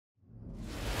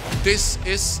This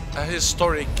is a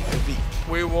historic week.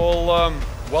 We will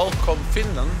welcome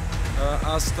Finland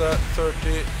as the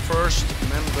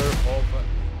 31st member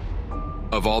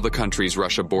Of all the countries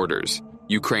Russia borders,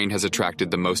 Ukraine has attracted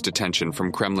the most attention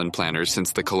from Kremlin planners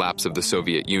since the collapse of the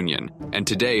Soviet Union, and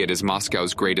today it is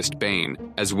Moscow's greatest bane,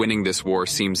 as winning this war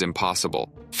seems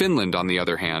impossible. Finland, on the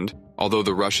other hand, although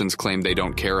the Russians claim they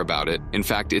don't care about it, in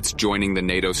fact its joining the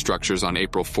NATO structures on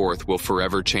April 4th will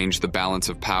forever change the balance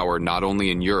of power not only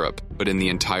in Europe, but in the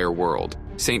entire world.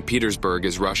 St. Petersburg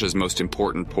is Russia's most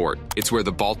important port. It's where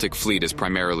the Baltic Fleet is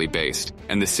primarily based,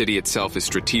 and the city itself is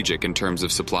strategic in terms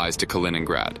of supplies to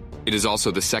Kaliningrad. It is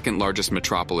also the second largest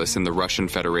metropolis in the Russian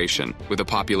Federation, with a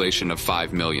population of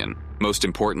 5 million. Most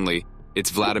importantly, it's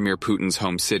Vladimir Putin's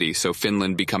home city, so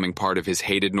Finland becoming part of his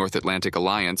hated North Atlantic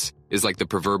alliance is like the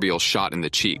proverbial shot in the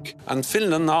cheek. And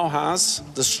Finland now has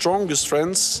the strongest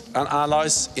friends and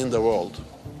allies in the world.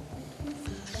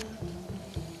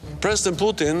 President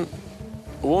Putin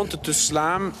wanted to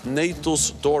slam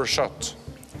NATO's door shut.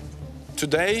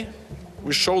 Today,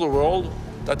 we show the world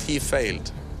that he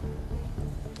failed.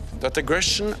 That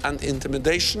aggression and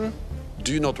intimidation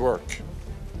do not work.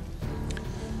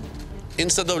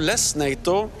 Instead of less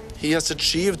NATO, he has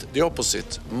achieved the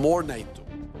opposite, more NATO.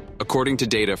 According to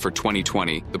data for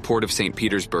 2020, the port of St.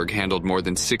 Petersburg handled more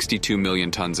than 62 million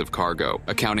tons of cargo,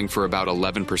 accounting for about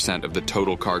 11% of the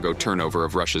total cargo turnover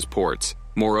of Russia's ports.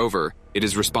 Moreover, it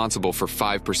is responsible for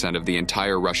 5% of the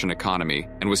entire Russian economy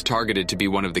and was targeted to be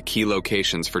one of the key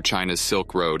locations for China's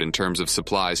Silk Road in terms of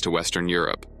supplies to Western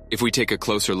Europe. If we take a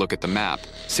closer look at the map,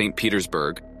 St.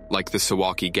 Petersburg, like the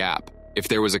Suwalki Gap, if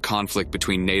there was a conflict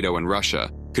between NATO and Russia,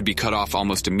 could be cut off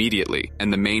almost immediately,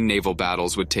 and the main naval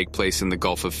battles would take place in the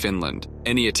Gulf of Finland.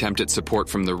 Any attempt at support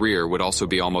from the rear would also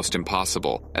be almost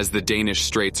impossible, as the Danish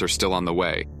Straits are still on the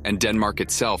way, and Denmark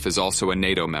itself is also a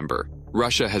NATO member.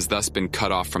 Russia has thus been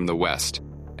cut off from the West,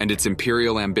 and its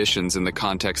imperial ambitions in the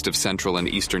context of Central and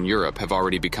Eastern Europe have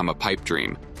already become a pipe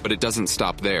dream. But it doesn't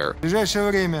stop there. В ближайшее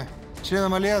время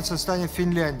членом Альянса станет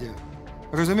Финляндия.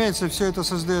 Разумеется, все это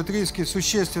создает риски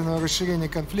существенного расширения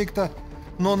конфликта,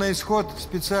 но на исход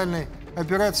специальной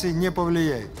операции не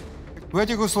повлияет. В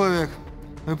этих условиях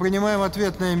мы принимаем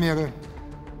ответные меры,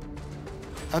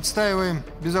 отстаиваем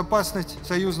безопасность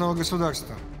союзного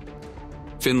государства.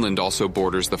 Finland also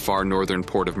borders the far northern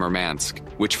port of Murmansk,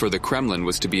 which for the Kremlin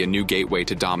was to be a new gateway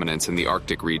to dominance in the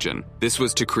Arctic region. This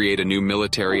was to create a new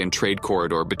military and trade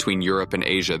corridor between Europe and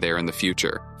Asia there in the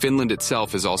future. Finland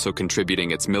itself is also contributing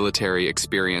its military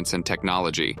experience and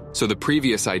technology, so the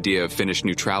previous idea of Finnish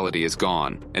neutrality is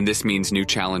gone, and this means new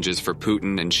challenges for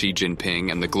Putin and Xi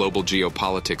Jinping and the global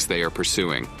geopolitics they are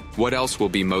pursuing. What else will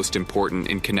be most important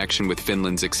in connection with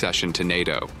Finland's accession to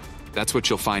NATO? That's what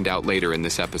you'll find out later in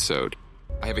this episode.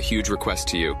 I have a huge request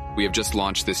to you. We have just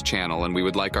launched this channel and we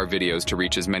would like our videos to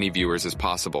reach as many viewers as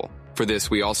possible. For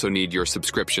this, we also need your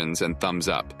subscriptions and thumbs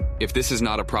up. If this is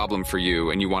not a problem for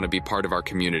you and you want to be part of our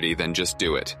community, then just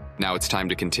do it. Now it's time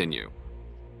to continue.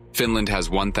 Finland has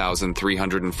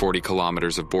 1,340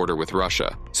 kilometers of border with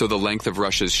Russia, so the length of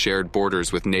Russia's shared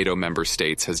borders with NATO member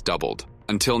states has doubled.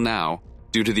 Until now,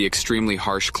 due to the extremely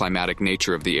harsh climatic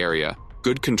nature of the area,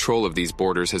 good control of these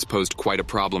borders has posed quite a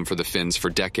problem for the Finns for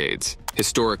decades.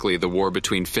 Historically, the war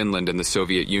between Finland and the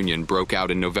Soviet Union broke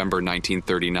out in November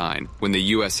 1939, when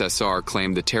the USSR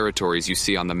claimed the territories you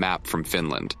see on the map from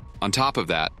Finland. On top of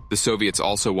that, the Soviets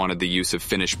also wanted the use of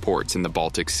Finnish ports in the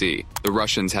Baltic Sea. The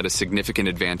Russians had a significant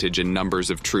advantage in numbers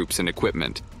of troops and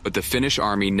equipment, but the Finnish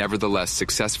army nevertheless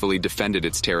successfully defended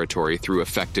its territory through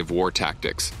effective war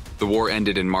tactics. The war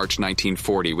ended in March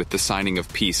 1940 with the signing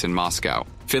of peace in Moscow.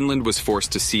 Finland was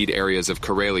forced to cede areas of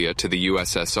Karelia to the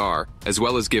USSR, as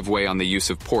well as give way on the use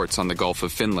of ports on the Gulf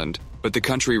of Finland, but the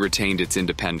country retained its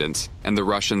independence, and the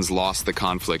Russians lost the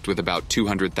conflict with about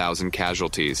 200,000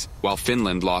 casualties, while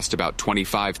Finland lost about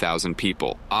 25,000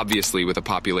 people. Obviously, with a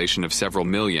population of several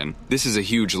million, this is a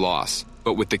huge loss,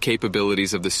 but with the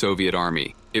capabilities of the Soviet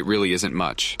army, it really isn't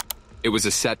much. It was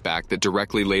a setback that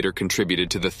directly later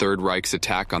contributed to the Third Reich's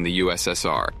attack on the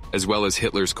USSR, as well as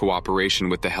Hitler's cooperation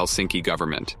with the Helsinki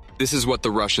government. This is what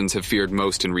the Russians have feared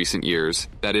most in recent years,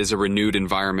 that is, a renewed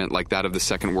environment like that of the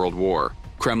Second World War.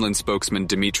 Kremlin spokesman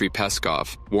Dmitry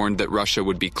Peskov warned that Russia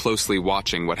would be closely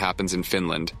watching what happens in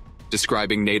Finland,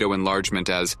 describing NATO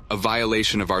enlargement as a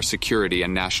violation of our security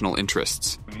and national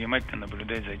interests. Внимательно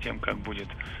наблюдать за тем,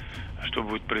 что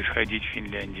будет происходить в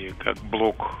Финляндии, как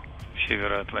блок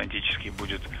североатлантический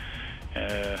будет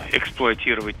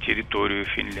эксплуатировать территорию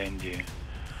Финляндии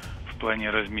в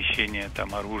плане размещения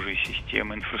там оружия,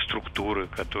 систем, инфраструктуры,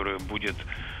 которая будет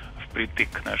впритык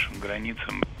к нашим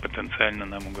границам, потенциально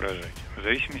нам угрожать. В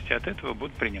зависимости от этого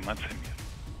будут приниматься меры.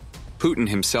 Putin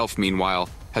himself, meanwhile,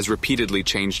 has repeatedly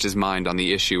changed his mind on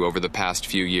the issue over the past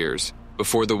few years.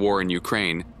 Before the war in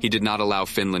Ukraine, he did not allow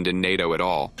Finland in NATO at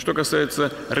all. Что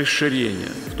касается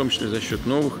расширения, в том числе за счет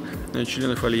новых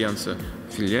членов Альянса,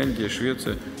 Финляндия,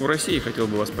 Швеция, Россия, хотел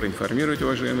бы вас проинформировать,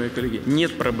 уважаемые коллеги,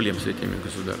 нет проблем с этими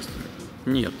государствами.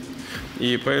 Нет.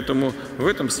 И поэтому в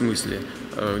этом смысле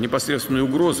непосредственной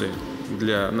угрозы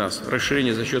для нас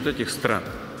расширение за счет этих стран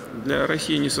для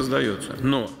России не создается.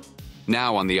 Но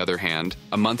Now, on the other hand,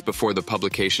 a month before the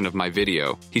publication of my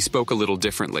video, he spoke a little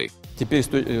differently. теперь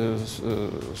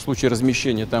в случае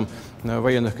размещения там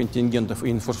военных контингентов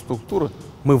и инфраструктуры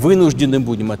мы вынуждены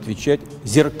будем отвечать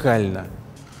зеркально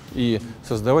и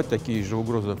создавать такие же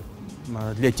угрозы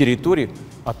для территорий,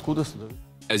 откуда создают.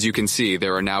 As you can see,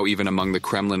 there are now even among the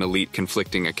Kremlin elite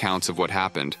conflicting accounts of what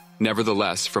happened.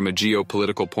 Nevertheless, from a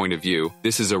geopolitical point of view,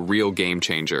 this is a real game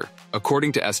changer.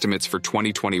 According to estimates for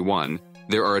 2021,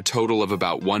 there are a total of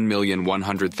about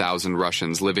 1,100,000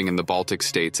 Russians living in the Baltic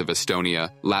states of Estonia,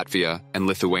 Latvia, and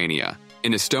Lithuania.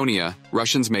 In Estonia,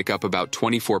 Russians make up about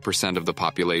 24% of the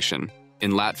population.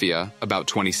 In Latvia, about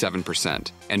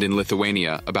 27%, and in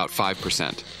Lithuania, about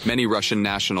 5%. Many Russian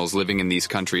nationals living in these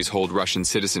countries hold Russian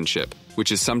citizenship,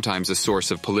 which is sometimes a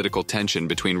source of political tension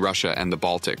between Russia and the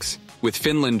Baltics. With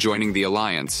Finland joining the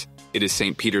alliance, it is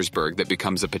St. Petersburg that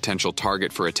becomes a potential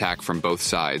target for attack from both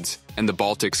sides, and the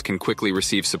Baltics can quickly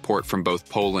receive support from both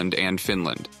Poland and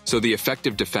Finland. So the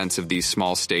effective defense of these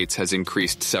small states has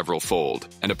increased several-fold,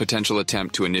 and a potential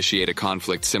attempt to initiate a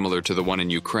conflict similar to the one in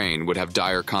Ukraine would have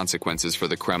dire consequences for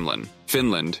the Kremlin.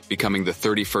 Finland, becoming the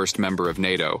 31st member of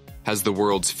NATO, has the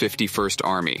world's 51st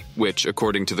army, which,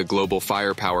 according to the Global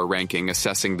Firepower ranking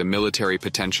assessing the military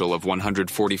potential of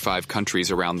 145 countries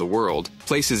around the world,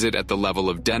 places it at the level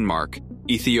of Denmark,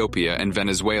 Ethiopia, and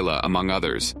Venezuela, among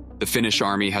others. The Finnish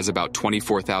army has about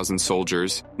 24,000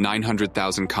 soldiers,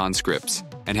 900,000 conscripts,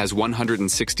 and has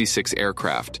 166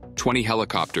 aircraft, 20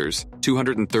 helicopters,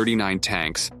 239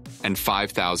 tanks, and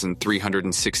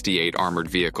 5,368 armored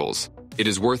vehicles. It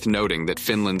is worth noting that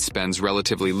Finland spends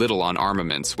relatively little on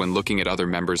armaments when looking at other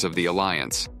members of the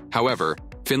alliance. However,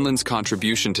 Finland's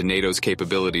contribution to NATO's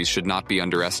capabilities should not be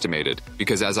underestimated,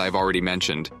 because as I've already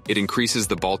mentioned, it increases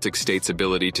the Baltic states'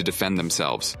 ability to defend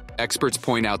themselves. Experts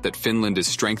point out that Finland is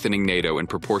strengthening NATO in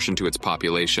proportion to its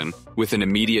population, with an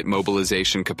immediate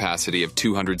mobilization capacity of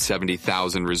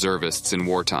 270,000 reservists in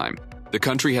wartime. The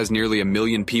country has nearly 1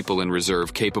 million people in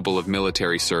reserve capable of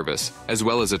military service, as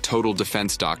well as a total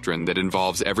defense doctrine that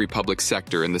involves every public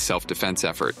sector in the self-defense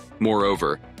effort.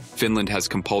 Moreover, Finland has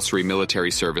compulsory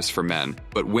military service for men,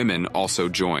 but women also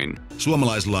join.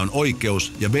 Suomalaisilla on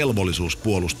oikeus ja velvollisuus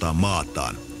puolustaa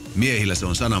maataan. Miehillä se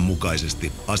on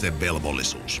sananmukaisesti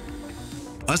asevelvollisuus.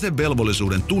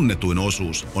 Asevelvollisuuden tunnetuin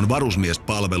osuus on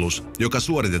varusmiespalvelus, joka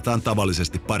suoritetaan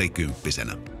tavallisesti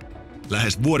parikymppisenä.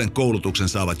 Lähes vuoden koulutuksen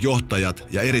saavat johtajat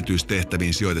ja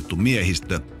erityistehtäviin sijoitettu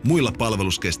miehistö, muilla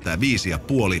palvelus kestää 5,5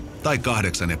 tai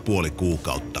 8,5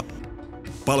 kuukautta.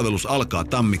 Palvelus alkaa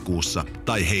tammikuussa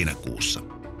tai heinäkuussa.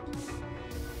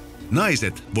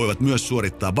 Naiset voivat myös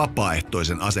suorittaa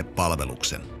vapaaehtoisen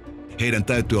asepalveluksen. Heidän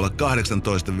täytyy olla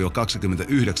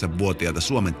 18-29-vuotiaita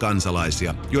Suomen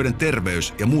kansalaisia, joiden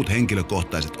terveys ja muut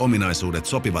henkilökohtaiset ominaisuudet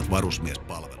sopivat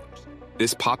varusmiespalveluun.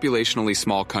 This populationally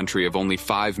small country of only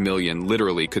 5 million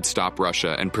literally could stop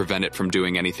Russia and prevent it from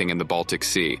doing anything in the Baltic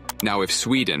Sea. Now, if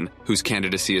Sweden, whose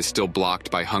candidacy is still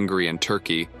blocked by Hungary and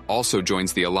Turkey, also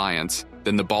joins the alliance,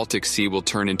 then the Baltic Sea will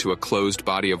turn into a closed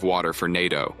body of water for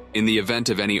NATO. In the event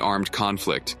of any armed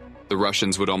conflict, the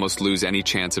Russians would almost lose any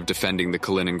chance of defending the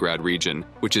Kaliningrad region,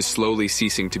 which is slowly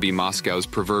ceasing to be Moscow's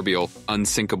proverbial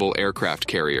unsinkable aircraft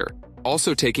carrier.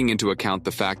 Also taking into account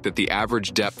the fact that the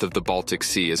average depth of the Baltic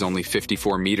Sea is only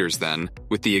 54 meters then,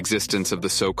 with the existence of the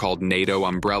so-called NATO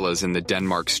umbrellas in the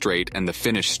Denmark Strait and the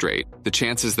Finnish Strait, the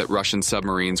chances that Russian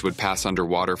submarines would pass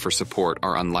underwater for support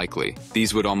are unlikely.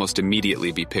 These would almost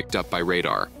immediately be picked up by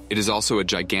radar. It is also a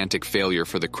gigantic failure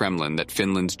for the Kremlin that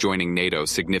Finland's joining NATO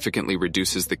significantly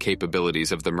reduces the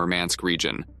capabilities of the Murmansk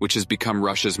region, which has become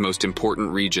Russia's most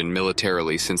important region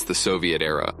militarily since the Soviet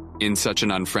era. In such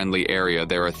an unfriendly area,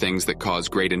 there are things that cause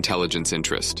great intelligence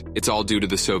interest. It's all due to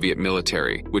the Soviet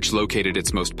military, which located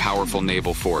its most powerful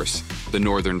naval force, the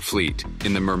Northern Fleet,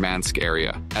 in the Murmansk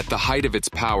area. At the height of its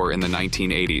power in the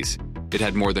 1980s, it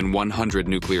had more than 100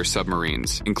 nuclear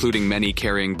submarines, including many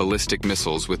carrying ballistic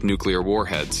missiles with nuclear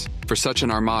warheads. For such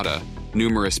an armada,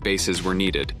 numerous bases were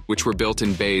needed, which were built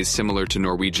in bays similar to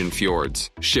Norwegian fjords.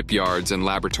 Shipyards and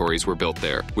laboratories were built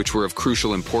there, which were of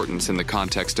crucial importance in the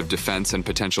context of defense and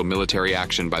potential military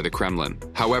action by the Kremlin.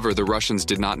 However, the Russians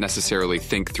did not necessarily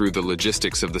think through the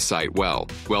logistics of the site well.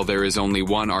 Well, there is only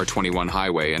one R-21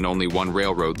 highway and only one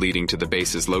railroad leading to the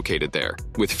bases located there.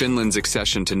 With Finland's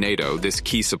accession to NATO, this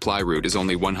key supply route is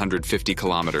only 150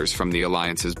 kilometers from the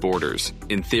alliance's borders.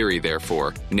 In theory,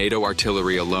 therefore, NATO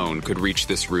artillery alone could reach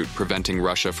this route, preventing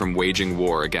Russia from waging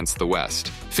war against the West.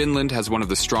 Finland has one of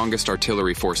the strongest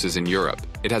artillery forces in Europe.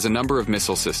 It has a number of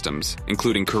missile systems,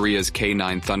 including Korea's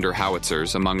K-9 Thunder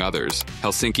howitzers, among others.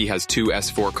 Helsinki has two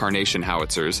S-4 Carnation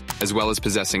howitzers, as well as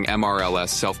possessing MRLS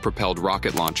self-propelled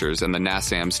rocket launchers and the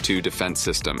NASAMS-2 defense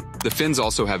system. The Finns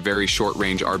also have very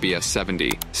short-range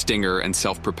RBS-70, Stinger, and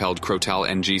self-propelled Krotal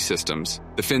NG systems.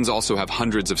 The Finns also have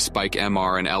hundreds of Spike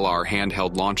MR and LR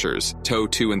handheld launchers,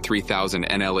 TOW-2 and 3000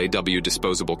 NLAW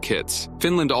disposable kits.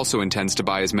 Finland also intends to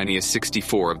buy as many as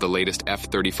 64 of the latest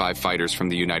F-35 fighters from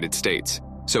the United States.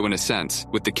 So in a sense,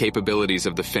 with the capabilities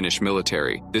of the Finnish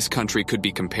military, this country could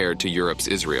be compared to Europe's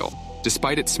Israel.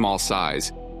 Despite its small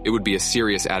size, it would be a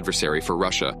serious adversary for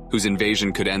Russia, whose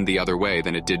invasion could end the other way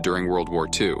than it did during World War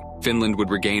II. Finland would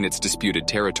regain its disputed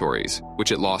territories,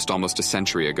 which it lost almost a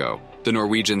century ago. The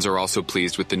Norwegians are also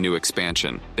pleased with the new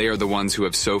expansion. They are the ones who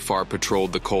have so far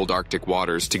patrolled the cold Arctic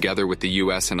waters together with the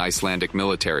US and Icelandic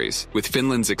militaries. With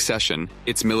Finland's accession,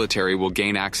 its military will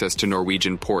gain access to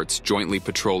Norwegian ports jointly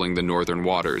patrolling the northern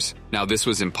waters. Now, this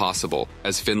was impossible,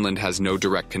 as Finland has no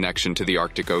direct connection to the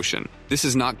Arctic Ocean. This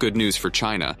is not good news for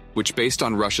China, which based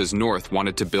on Russia's north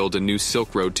wanted to build a new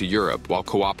Silk Road to Europe while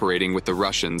cooperating with the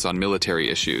Russians on military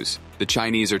issues. The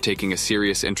Chinese are taking a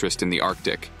serious interest in the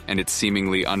Arctic and its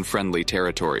seemingly unfriendly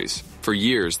territories. For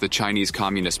years, the Chinese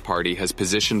Communist Party has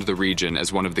positioned the region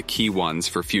as one of the key ones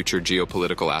for future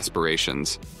geopolitical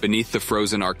aspirations. Beneath the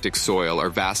frozen Arctic soil are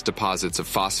vast deposits of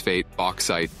phosphate,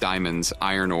 bauxite, diamonds,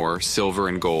 iron ore, silver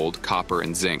and gold, copper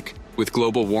and zinc. With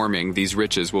global warming, these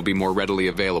riches will be more readily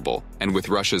available, and with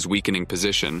Russia's weakening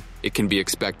position, it can be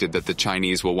expected that the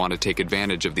Chinese will want to take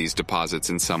advantage of these deposits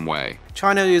in some way.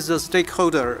 China is a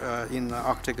stakeholder in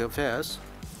Arctic affairs,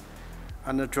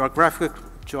 and a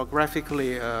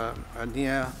geographically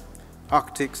near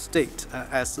Arctic state,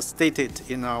 as stated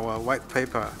in our white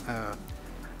paper,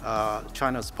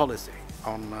 China's policy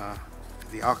on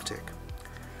the Arctic.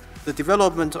 The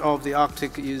development of the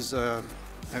Arctic is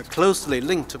closely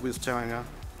linked with China.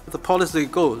 The policy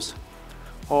goals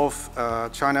of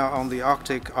China on the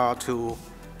Arctic are to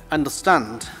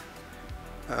understand,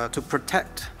 to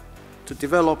protect, to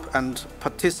develop and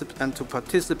to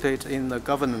participate in the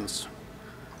governance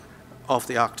of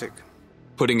the Arctic.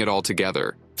 Putting it all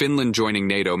together, Finland joining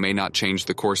NATO may not change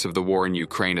the course of the war in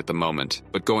Ukraine at the moment,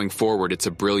 but going forward it's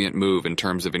a brilliant move in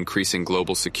terms of increasing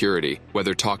global security,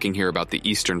 whether talking here about the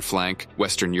eastern flank,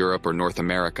 Western Europe, or North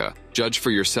America. Judge for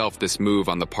yourself this move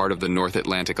on the part of the North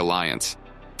Atlantic Alliance.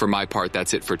 For my part,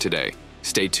 that's it for today.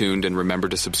 Stay tuned and remember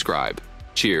to subscribe.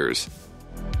 Cheers.